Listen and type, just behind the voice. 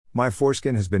My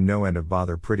foreskin has been no end of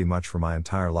bother pretty much for my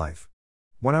entire life.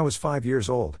 When I was 5 years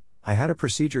old, I had a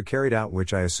procedure carried out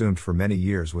which I assumed for many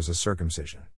years was a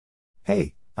circumcision.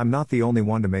 Hey, I'm not the only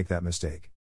one to make that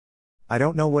mistake. I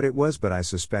don't know what it was, but I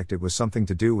suspect it was something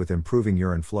to do with improving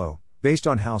urine flow, based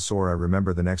on how sore I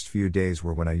remember the next few days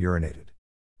were when I urinated.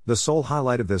 The sole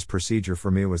highlight of this procedure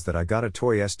for me was that I got a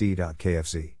toy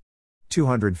SD.KFZ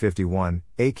 251,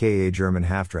 aka German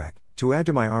half-track, to add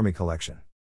to my army collection.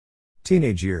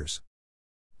 Teenage years.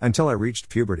 Until I reached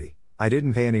puberty, I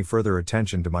didn't pay any further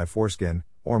attention to my foreskin,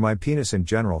 or my penis in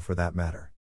general for that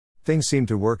matter. Things seemed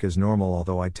to work as normal,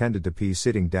 although I tended to pee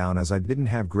sitting down as I didn't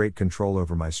have great control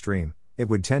over my stream. It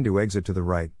would tend to exit to the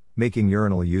right, making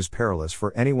urinal use perilous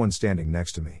for anyone standing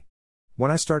next to me.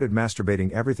 When I started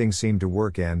masturbating, everything seemed to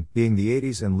work, and, being the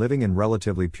 80s and living in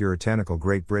relatively puritanical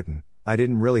Great Britain, I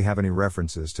didn't really have any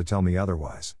references to tell me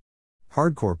otherwise.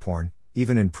 Hardcore porn,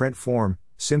 even in print form,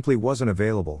 simply wasn't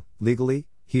available, legally,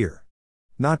 here.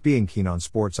 Not being keen on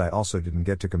sports, I also didn't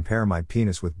get to compare my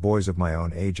penis with boys of my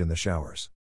own age in the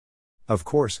showers. Of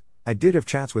course, I did have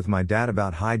chats with my dad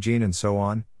about hygiene and so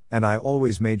on, and I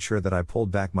always made sure that I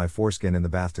pulled back my foreskin in the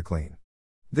bath to clean.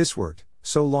 This worked,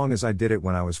 so long as I did it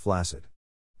when I was flaccid.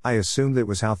 I assumed that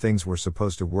was how things were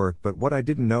supposed to work, but what I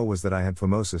didn't know was that I had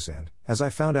phimosis and, as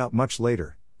I found out much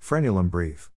later, frenulum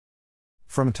breve.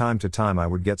 From time to time I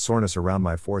would get soreness around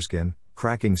my foreskin,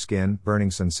 cracking skin,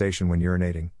 burning sensation when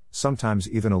urinating, sometimes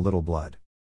even a little blood.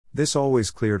 This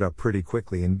always cleared up pretty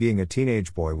quickly, and being a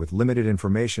teenage boy with limited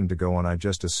information to go on, I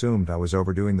just assumed I was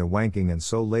overdoing the wanking and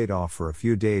so laid off for a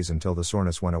few days until the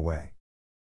soreness went away.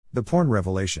 The porn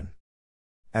revelation.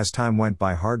 As time went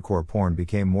by, hardcore porn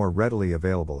became more readily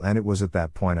available, and it was at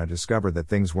that point I discovered that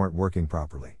things weren't working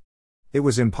properly. It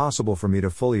was impossible for me to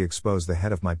fully expose the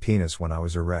head of my penis when I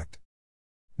was erect.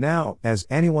 Now, as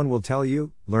anyone will tell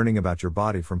you, learning about your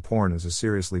body from porn is a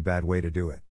seriously bad way to do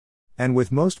it. And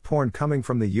with most porn coming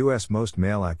from the US, most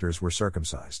male actors were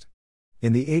circumcised.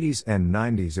 In the 80s and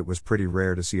 90s it was pretty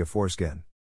rare to see a foreskin.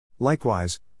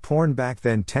 Likewise, porn back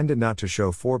then tended not to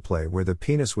show foreplay where the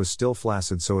penis was still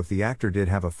flaccid, so if the actor did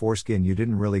have a foreskin you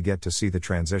didn't really get to see the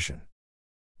transition.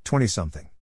 20-something.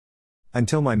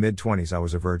 Until my mid-20s I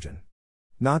was a virgin.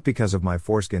 Not because of my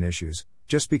foreskin issues,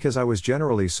 just because I was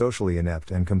generally socially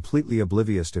inept and completely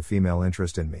oblivious to female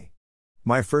interest in me.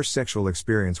 My first sexual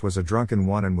experience was a drunken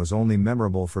one and was only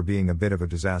memorable for being a bit of a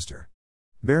disaster.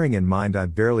 Bearing in mind I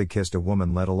barely kissed a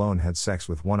woman, let alone had sex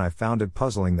with one, I found it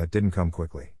puzzling that didn't come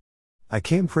quickly. I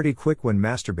came pretty quick when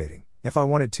masturbating, if I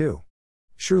wanted to.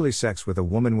 Surely sex with a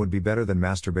woman would be better than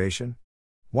masturbation?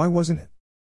 Why wasn't it?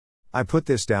 I put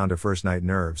this down to first night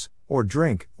nerves, or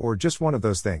drink, or just one of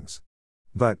those things.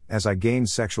 But, as I gained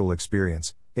sexual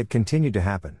experience, it continued to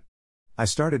happen. I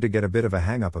started to get a bit of a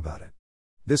hang-up about it.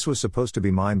 This was supposed to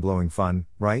be mind-blowing fun,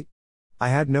 right? I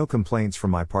had no complaints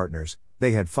from my partners,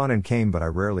 they had fun and came, but I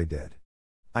rarely did.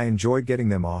 I enjoyed getting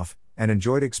them off, and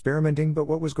enjoyed experimenting, but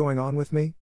what was going on with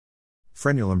me?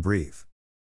 Frenulum breve.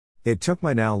 It took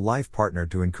my now life partner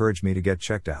to encourage me to get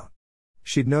checked out.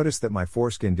 She'd noticed that my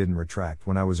foreskin didn't retract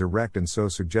when I was erect and so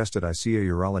suggested I see a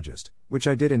urologist, which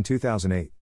I did in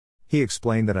 2008. He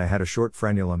explained that I had a short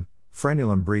frenulum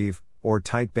breve, or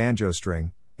tight banjo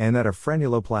string, and that a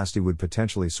frenuloplasty would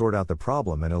potentially sort out the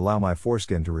problem and allow my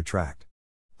foreskin to retract.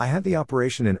 I had the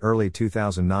operation in early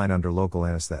 2009 under local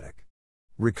anesthetic.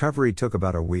 Recovery took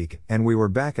about a week, and we were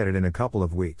back at it in a couple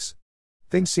of weeks.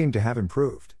 Things seemed to have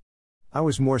improved. I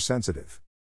was more sensitive.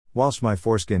 Whilst my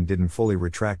foreskin didn't fully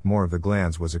retract, more of the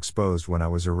glands was exposed when I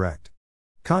was erect.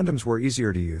 Condoms were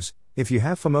easier to use. If you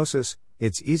have phimosis,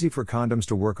 it's easy for condoms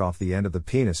to work off the end of the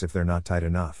penis if they're not tight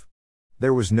enough.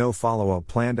 There was no follow-up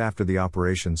planned after the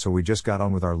operation, so we just got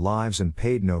on with our lives and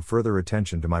paid no further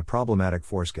attention to my problematic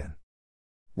foreskin.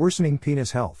 Worsening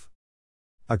penis health.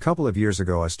 A couple of years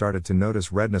ago I started to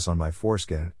notice redness on my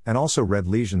foreskin, and also red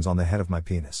lesions on the head of my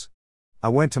penis. I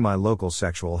went to my local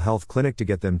sexual health clinic to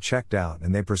get them checked out,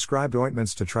 and they prescribed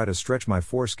ointments to try to stretch my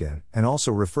foreskin, and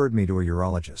also referred me to a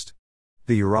urologist.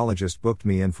 The urologist booked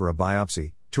me in for a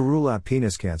biopsy, to rule out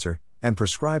penis cancer, and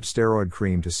prescribed steroid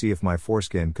cream to see if my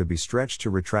foreskin could be stretched to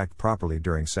retract properly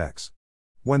during sex.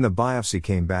 When the biopsy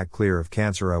came back clear of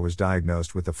cancer, I was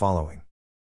diagnosed with the following: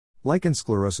 lichen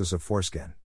sclerosis of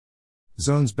foreskin,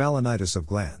 zones balanitis of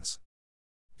glands,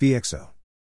 VXO.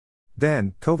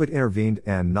 Then, COVID intervened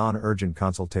and non-urgent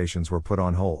consultations were put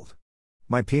on hold.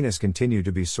 My penis continued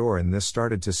to be sore, and this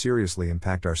started to seriously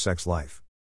impact our sex life.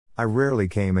 I rarely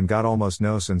came and got almost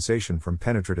no sensation from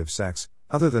penetrative sex,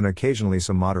 other than occasionally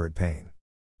some moderate pain.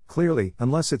 Clearly,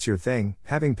 unless it's your thing,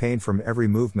 having pain from every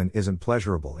movement isn't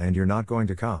pleasurable and you're not going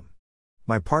to come.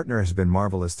 My partner has been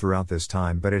marvelous throughout this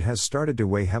time, but it has started to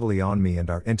weigh heavily on me and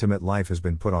our intimate life has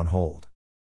been put on hold.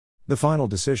 The final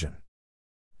decision.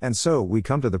 And so, we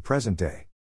come to the present day.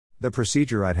 The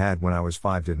procedure I'd had when I was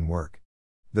 5 didn't work.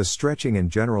 The stretching and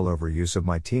general overuse of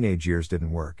my teenage years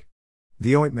didn't work.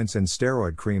 The ointments and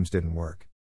steroid creams didn't work.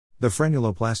 The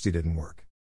frenuloplasty didn't work.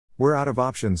 We're out of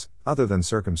options, other than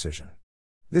circumcision.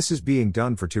 This is being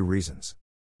done for 2 reasons.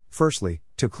 Firstly,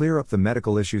 to clear up the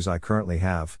medical issues I currently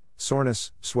have: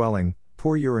 soreness, swelling,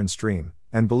 poor urine stream,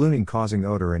 and ballooning causing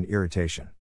odor and irritation.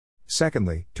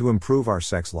 Secondly, to improve our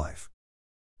sex life.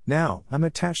 Now, I'm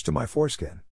attached to my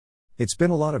foreskin. It's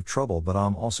been a lot of trouble, but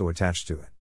I'm also attached to it.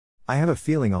 I have a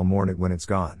feeling I'll mourn it when it's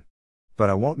gone. But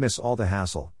I won't miss all the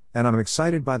hassle, and I'm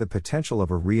excited by the potential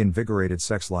of a reinvigorated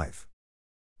sex life.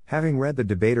 Having read the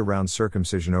debate around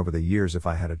circumcision over the years, if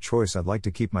I had a choice, I'd like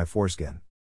to keep my foreskin.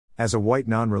 As a white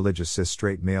non-religious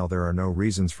cis-straight male, there are no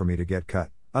reasons for me to get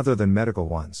cut, other than medical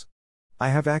ones. I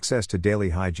have access to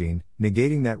daily hygiene,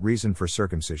 negating that reason for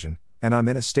circumcision, and I'm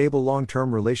in a stable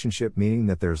long-term relationship, meaning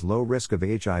that there's low risk of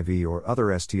HIV or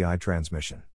other STI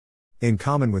transmission. In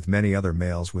common with many other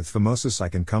males with phimosis, I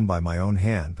can come by my own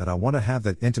hand, but I want to have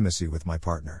that intimacy with my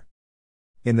partner.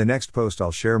 In the next post,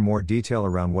 I'll share more detail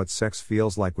around what sex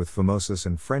feels like with phimosis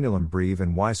and frenulum breve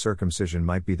and why circumcision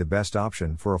might be the best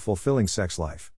option for a fulfilling sex life.